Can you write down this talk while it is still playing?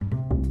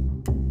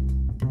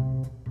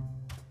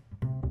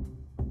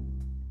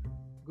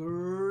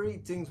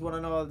Greetings, one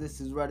and all. This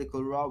is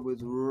Radical Rob with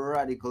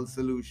Radical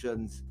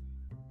Solutions,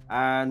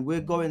 and we're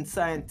going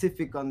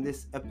scientific on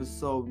this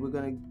episode. We're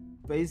going to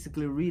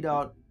basically read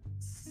out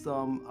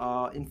some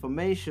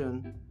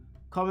information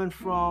coming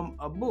from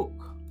a book.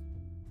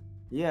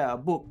 Yeah, a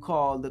book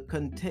called The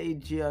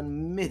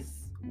Contagion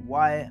Myth.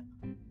 Why,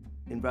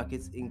 in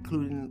brackets,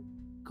 including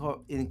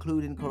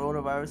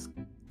coronavirus,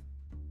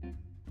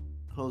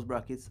 close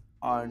brackets,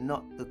 are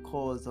not the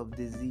cause of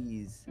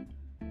disease,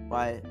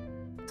 by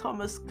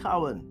Thomas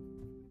Cowan,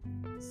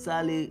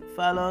 Sally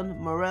Fallon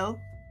Morell.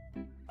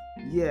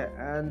 Yeah,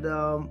 and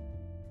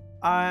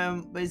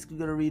I'm basically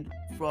going to read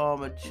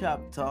from a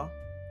chapter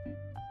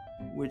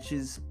which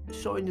is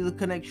showing you the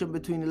connection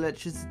between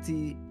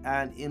electricity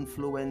and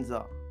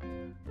influenza,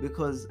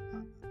 because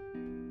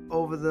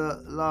over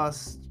the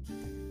last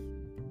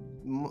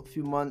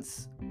few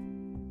months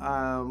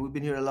we've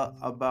been hearing a lot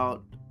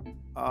about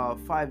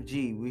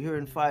 5G. We're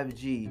hearing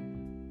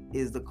 5G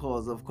is the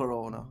cause of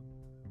corona,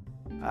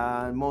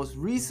 and most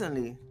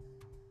recently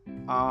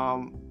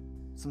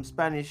some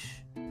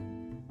Spanish,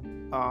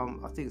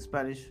 I think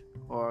Spanish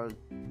or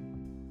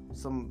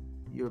some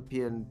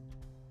European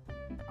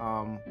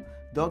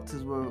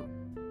doctors were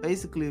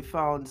basically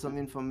found some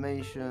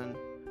information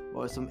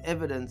or some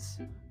evidence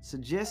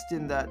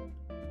suggesting that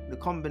the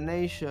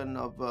combination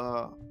of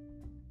a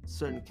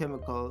certain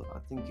chemical, I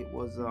think it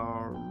was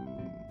I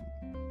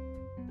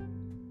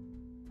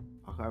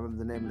can't remember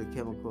the name of the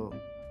chemical,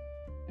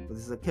 but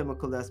this is a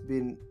chemical that's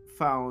been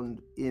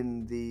found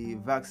in the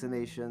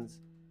vaccinations,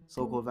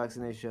 so-called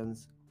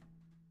vaccinations,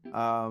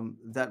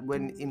 that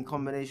when in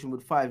combination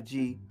with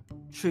 5G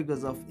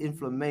triggers of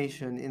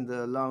inflammation in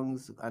the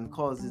lungs and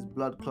causes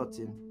blood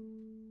clotting.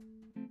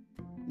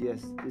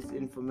 Yes, this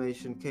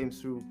information came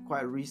through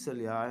quite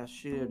recently. I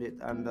shared it,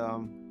 and I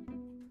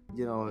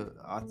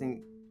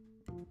think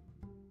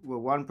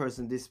one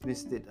person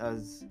dismissed it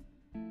as,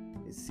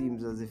 it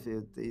seems as if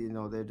they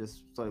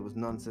just thought it was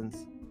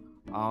nonsense.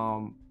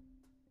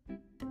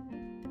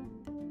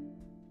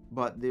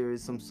 But there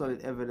is some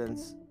solid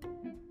evidence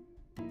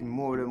in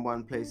more than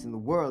one place in the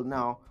world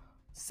now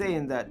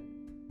saying that,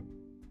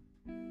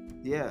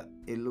 yeah,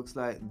 it looks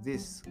like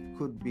this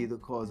could be the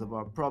cause of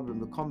our problem,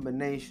 the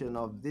combination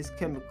of this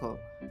chemical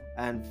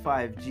and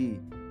 5G.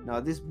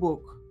 Now, this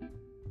book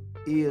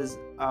is,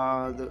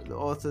 the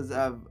authors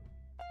have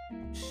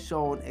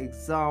shown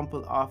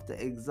example after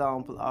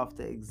example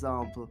after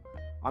example.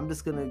 I'm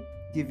just going to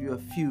give you a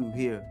few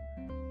here.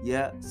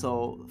 Yeah,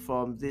 so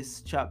from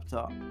this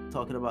chapter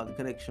talking about the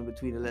connection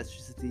between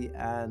electricity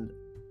and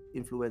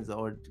influenza,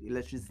 or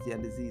electricity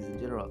and disease in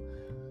general.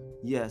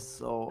 Yes,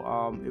 so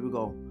here we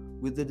go.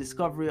 With the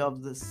discovery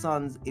of the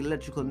sun's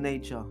electrical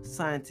nature,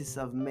 scientists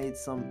have made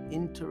some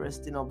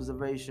interesting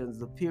observations.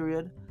 The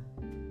period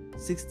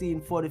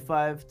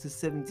 1645 to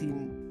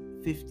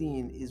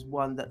 1715 is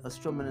one that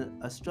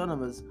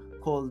astronomers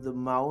call the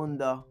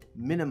Maunder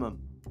minimum,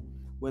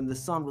 when the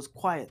sun was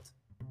quiet.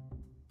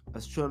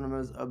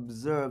 Astronomers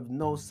observed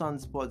no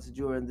sunspots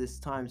during this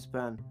time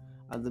span,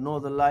 and the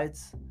northern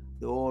lights,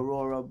 the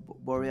aurora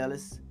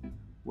borealis,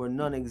 were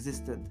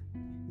non-existent.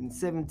 In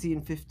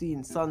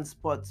 1715,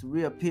 sunspots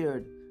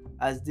reappeared,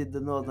 as did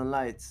the northern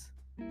lights.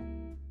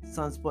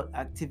 Sunspot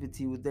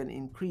activity would then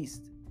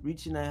increase,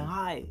 reaching a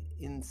high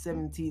in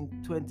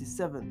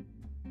 1727.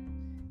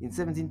 In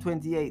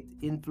 1728,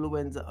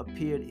 influenza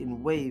appeared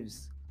in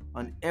waves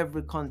on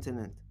every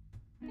continent.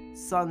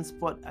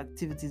 Sunspot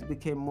activities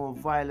became more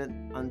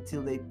violent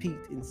until they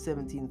peaked in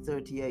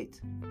 1738,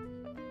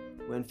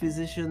 when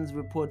physicians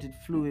reported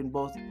flu in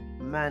both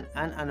man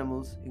and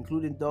animals,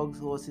 including dogs,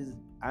 horses,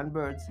 and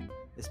birds,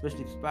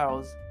 especially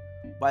sparrows.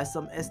 By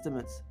some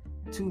estimates,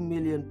 2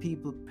 million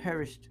people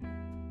perished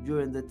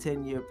during the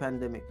 10-year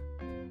pandemic.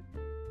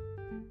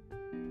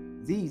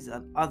 These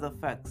and other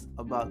facts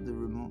about the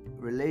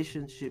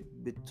relationship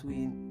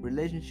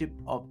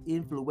of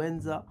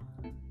influenza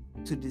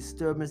to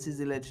disturbances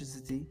in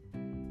electricity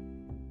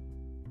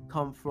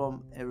come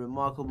from a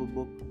remarkable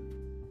book,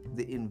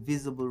 The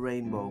Invisible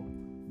Rainbow,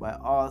 by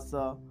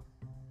Arthur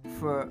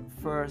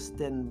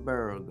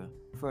Furstenberg.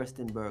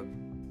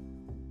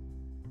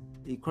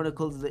 He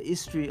chronicles the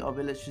history of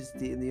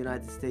electricity in the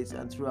United States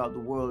and throughout the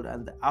world,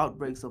 and the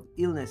outbreaks of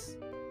illness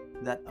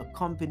that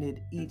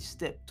accompanied each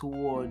step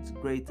towards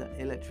greater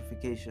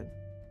electrification.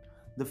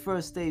 The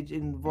first stage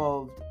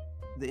involved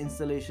the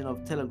installation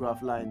of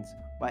telegraph lines.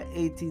 By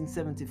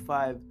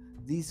 1875,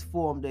 these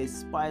formed a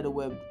spider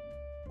web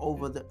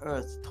over the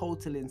earth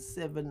totaling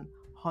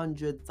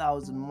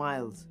 700,000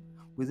 miles,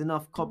 with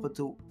enough copper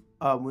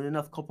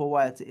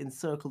wire to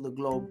encircle the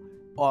globe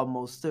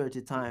almost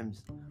 30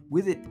 times.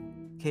 With it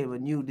came a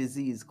new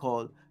disease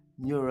called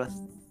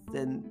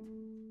neurasthenia.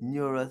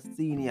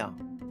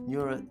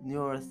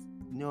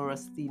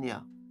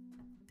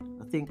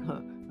 I think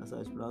that's how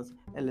it's pronounced.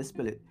 And let's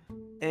spell it: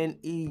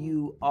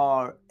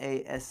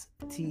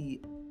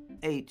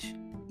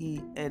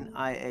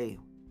 Neurasthenia.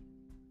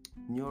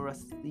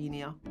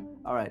 Neurasthenia.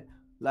 All right.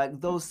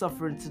 Like those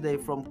suffering today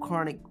from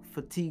chronic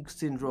fatigue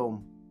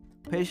syndrome,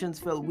 Patients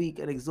felt weak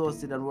and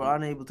exhausted and were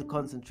unable to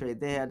concentrate.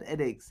 They had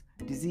headaches,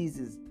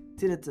 diseases,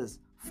 tinnitus,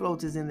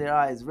 floaters in their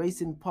eyes,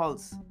 racing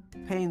pulse,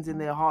 pains in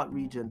their heart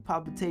region,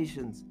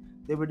 palpitations.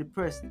 They were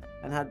depressed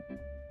and had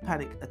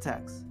panic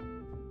attacks.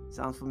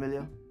 Sounds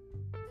familiar?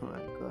 Oh my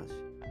gosh.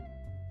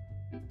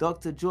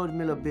 Dr. George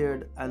Miller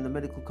Beard and the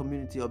medical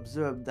community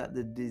observed that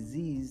the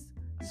disease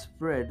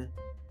spread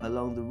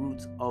along the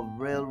routes of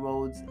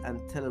railroads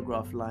and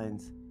telegraph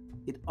lines.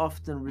 It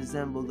often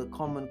resembled the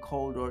common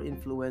cold or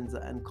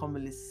influenza and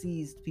commonly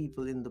seized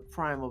people in the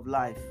prime of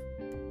life.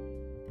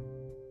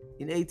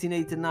 In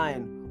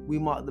 1889, we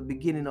marked the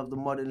beginning of the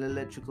modern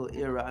electrical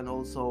era and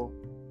also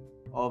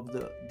of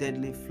the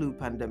deadly flu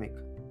pandemic,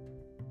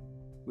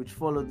 which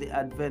followed the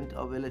advent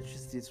of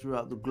electricity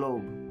throughout the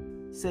globe.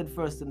 Said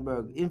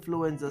Furstenberg,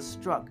 influenza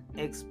struck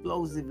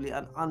explosively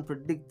and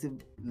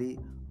unpredictably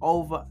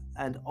over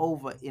and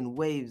over in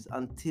waves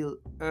until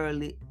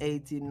early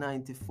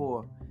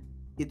 1894.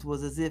 It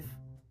was as if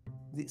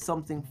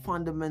something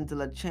fundamental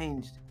had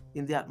changed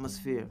in the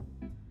atmosphere.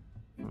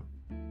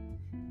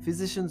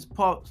 Physicians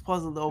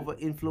puzzled over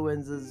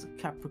influenza's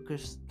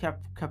capricious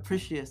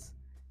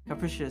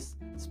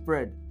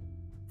spread.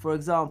 For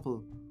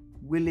example,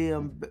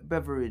 William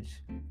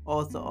Beveridge,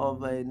 author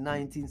of a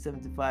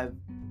 1975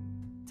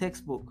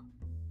 textbook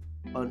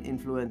on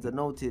influenza,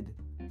 noted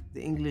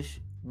the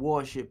English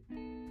warship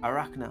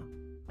Arachna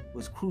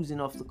was cruising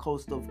off the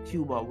coast of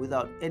Cuba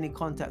without any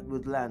contact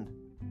with land.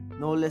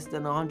 No less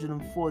than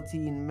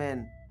 114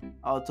 men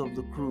out of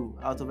a crew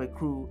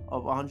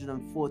of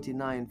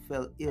 149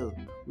 fell ill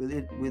with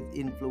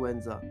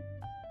influenza,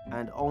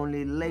 and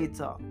only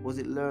later was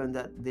it learned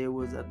that there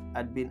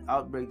had been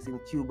outbreaks in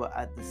Cuba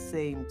at the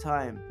same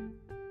time.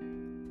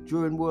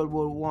 During World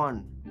War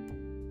I,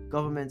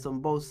 governments on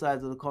both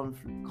sides of the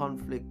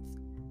conflict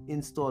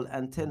installed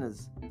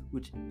antennas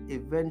which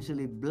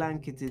eventually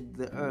blanketed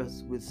the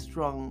earth with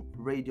strong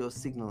radio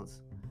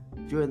signals.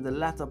 During the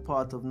latter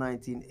part of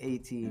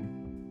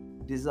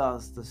 1918,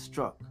 disaster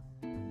struck.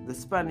 The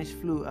Spanish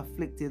flu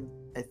afflicted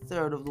a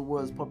third of the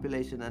world's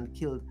population and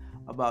killed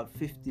about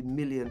 50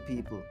 million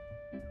people,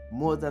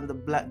 more than the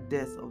Black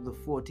Death of the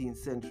 14th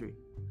century.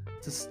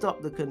 To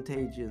stop the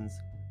contagions,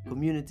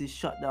 communities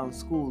shut down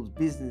schools,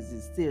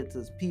 businesses,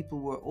 theaters. People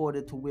were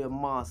ordered to wear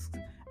masks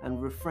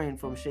and refrain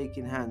from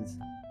shaking hands.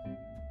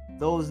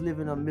 Those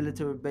living on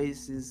military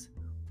bases,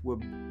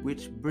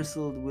 which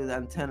bristled with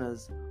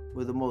antennas,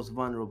 were the most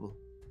vulnerable.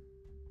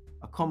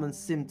 A common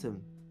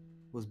symptom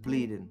was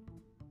bleeding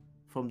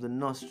from the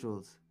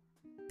nostrils,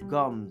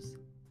 gums,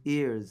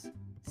 ears,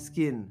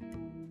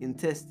 skin,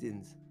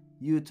 intestines,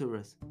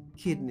 uterus,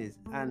 kidneys,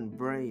 and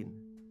brain.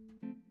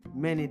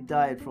 Many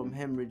died from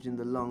hemorrhage in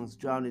the lungs,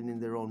 drowning in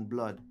their own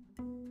blood.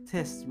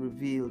 Tests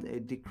revealed a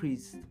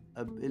decreased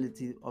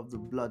ability of the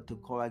blood to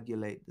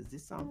coagulate. Does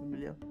this sound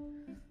familiar?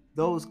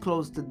 Those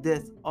close to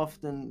death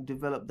often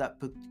develop that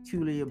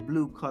peculiar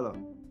blue color,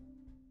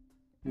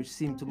 which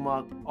seemed to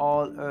mark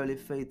all early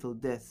fatal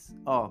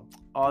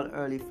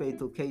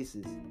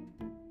cases.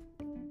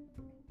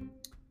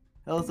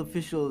 Health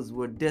officials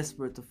were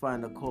desperate to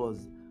find a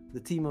cause. The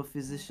team of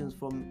physicians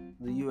from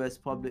the U.S.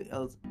 Public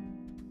Health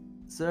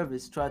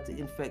Service tried to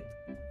infect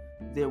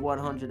their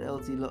 100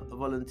 LT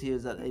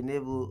volunteers at a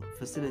naval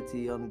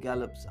facility on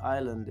Gallops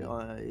Island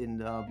in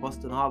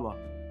Boston Harbor.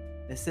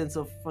 A sense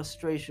of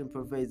frustration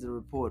pervades the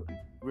report,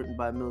 written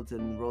by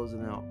Milton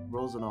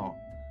Rosenau,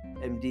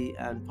 MD,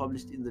 and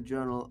published in the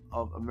Journal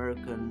of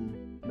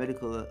American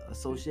Medical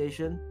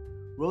Association.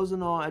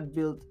 Rosenau had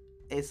built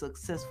a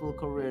successful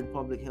career in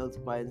public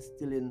health by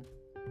instilling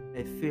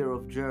a fear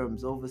of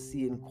germs,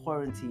 overseeing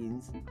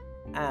quarantines,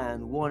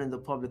 and warning the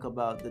public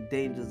about the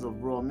dangers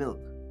of raw milk.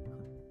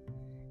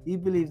 He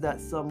believed that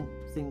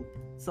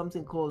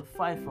something called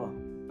Pfeiffer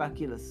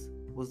bacillus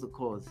was the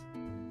cause.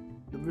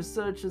 The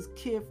researchers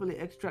carefully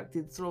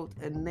extracted throat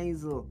and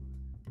nasal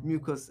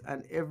mucus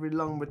and every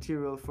lung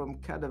material from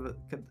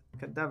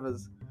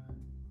cadavers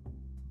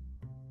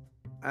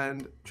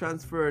and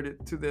transferred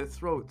it to their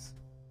throats,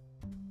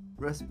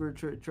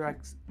 respiratory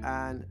tracts,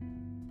 and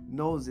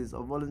noses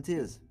of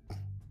volunteers.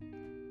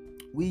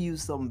 We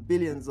used some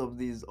billions of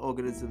these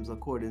organisms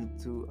according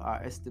to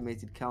our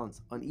estimated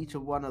counts on each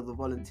of one of the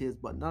volunteers,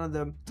 but none of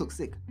them took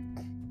sick.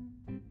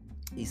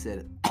 He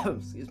said,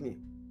 excuse me,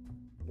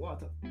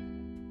 water.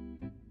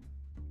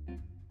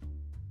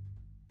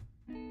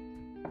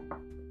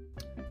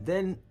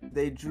 Then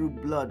they drew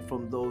blood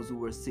from those who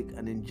were sick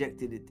and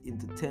injected it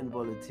into 10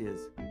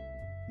 volunteers.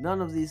 None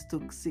of these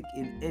took sick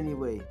in any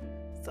way.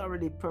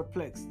 Thoroughly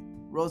perplexed,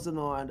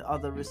 Rosenau and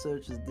other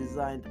researchers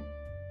designed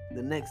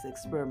the next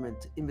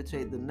experiment to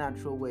imitate the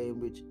natural way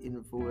in which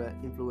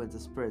influenza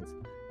spreads,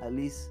 at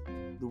least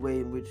the way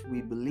in which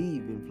we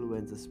believe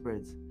influenza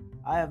spreads.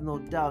 I have no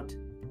doubt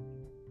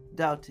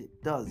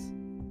it does,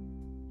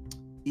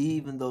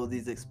 even though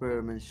these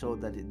experiments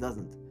showed that it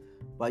doesn't.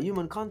 By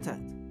human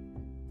contact.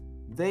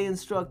 They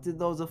instructed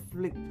those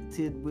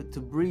afflicted to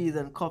breathe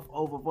and cough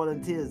over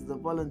volunteers. The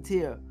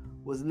volunteer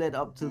was led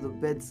up to the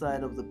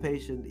bedside of the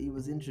patient. He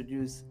was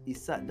introduced. He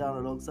sat down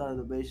alongside of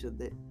the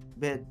patient.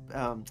 bed,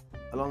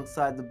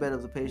 alongside the bed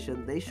of the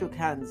patient. They shook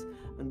hands,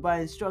 and by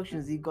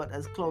instructions, he got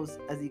as close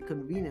as he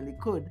conveniently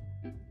could,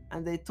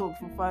 and they talked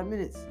for 5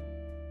 minutes.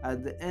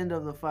 At the end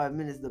of the 5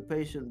 minutes, the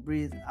patient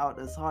breathed out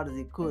as hard as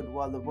he could,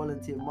 while the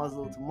volunteer,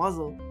 muzzle to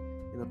muzzle,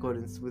 in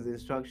accordance with the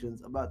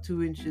instructions, about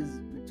 2 inches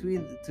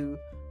between the two,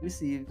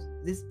 received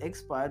this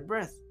expired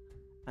breath,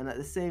 and at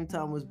the same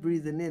time was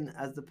breathing in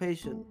as the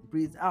patient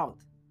breathed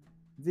out.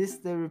 This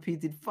they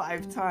repeated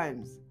 5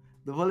 times.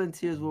 The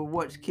volunteers were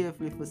watched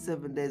carefully for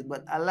 7 days,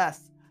 but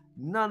alas,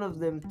 none of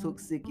them took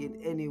sick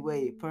in any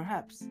way.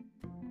 Perhaps,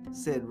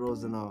 said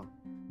Rosenau,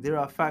 there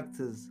are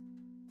factors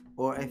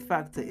or a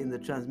factor in the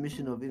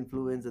transmission of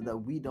influenza that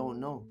we don't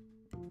know.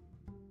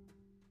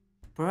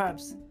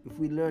 Perhaps, if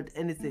we learned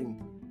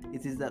anything,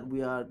 it is that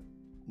we are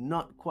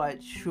not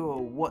quite sure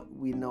what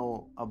we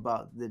know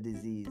about the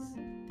disease.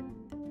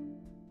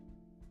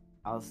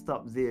 I'll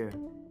stop there.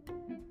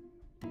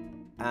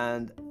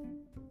 And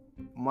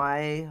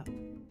my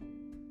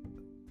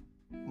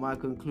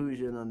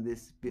conclusion on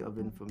this bit of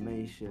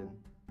information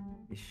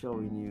is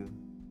showing you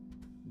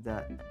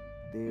that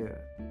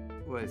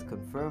it's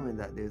confirming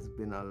that there's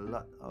been a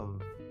lot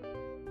of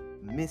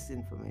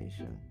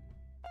misinformation.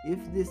 If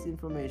this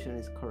information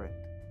is correct,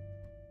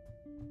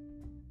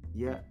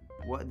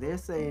 what they're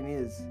saying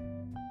is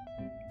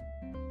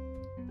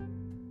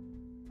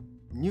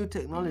new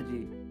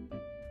technology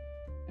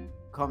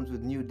comes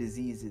with new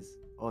diseases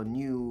or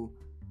new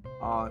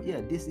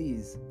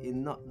disease,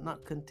 in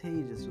not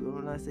contagious.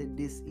 When I say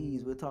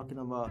disease, we're talking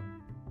about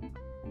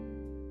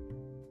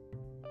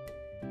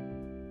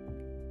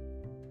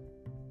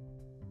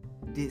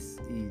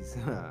disease.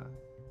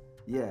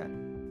 Yeah,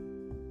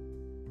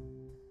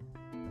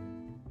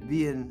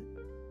 being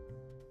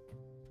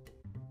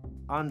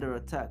under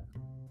attack.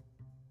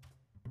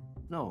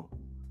 No,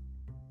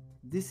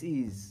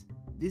 disease.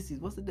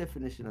 What's the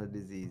definition of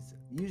disease?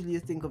 Usually you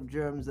think of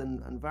germs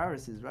and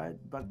viruses, right?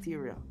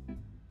 Bacteria.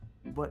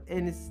 But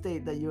any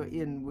state that you're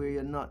in where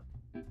you're not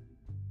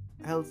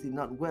healthy,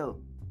 not well,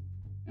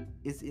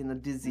 is in a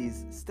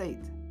disease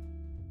state.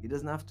 It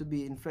doesn't have to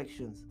be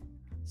infections.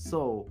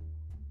 So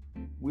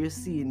we're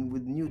seeing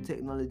with new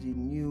technology,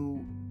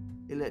 new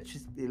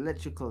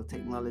electrical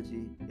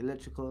technology,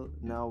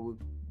 now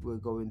we're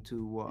going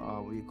to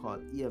what we call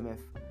EMF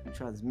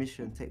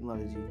transmission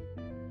technology.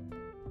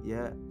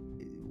 Yeah,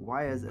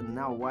 wires and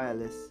now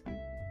wireless.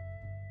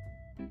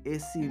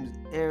 It seems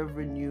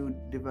every new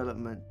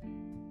development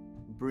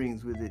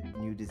brings with it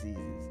new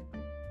diseases,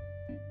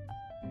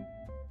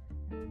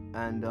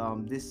 and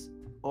this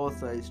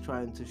author is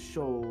trying to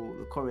show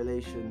the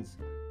correlations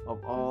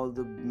of all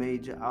the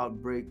major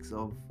outbreaks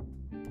of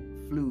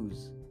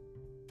flus,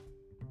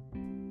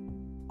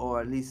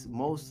 or at least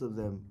most of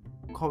them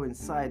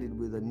coincided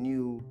with a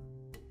new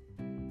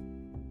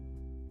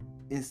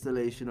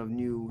installation of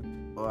new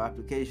or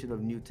application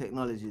of new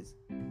technologies,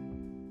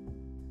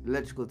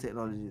 electrical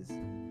technologies.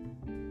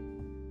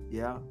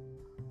 Yeah,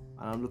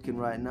 and I'm looking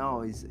right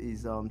now,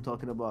 he's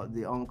talking about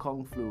the Hong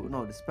Kong flu,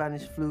 no, the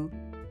Spanish flu.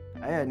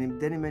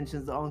 And then he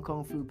mentions the Hong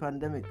Kong flu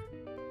pandemic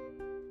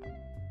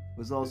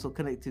was also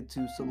connected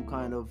to some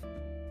kind of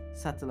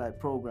satellite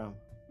program.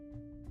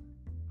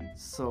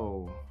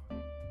 So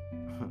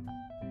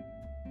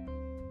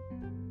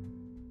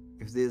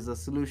if there's a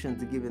solution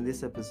to give in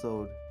this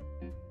episode,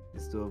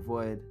 is to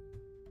avoid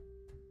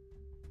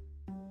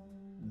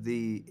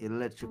the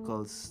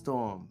electrical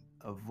storm,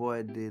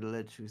 avoid the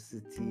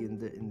electricity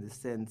in the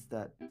sense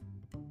that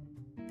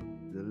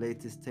the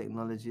latest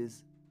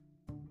technologies,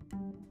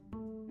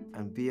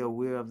 and be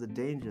aware of the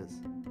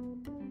dangers.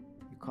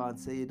 You can't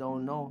say you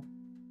don't know.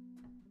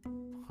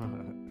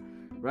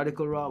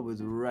 Radical Raw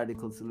with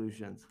radical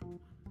solutions.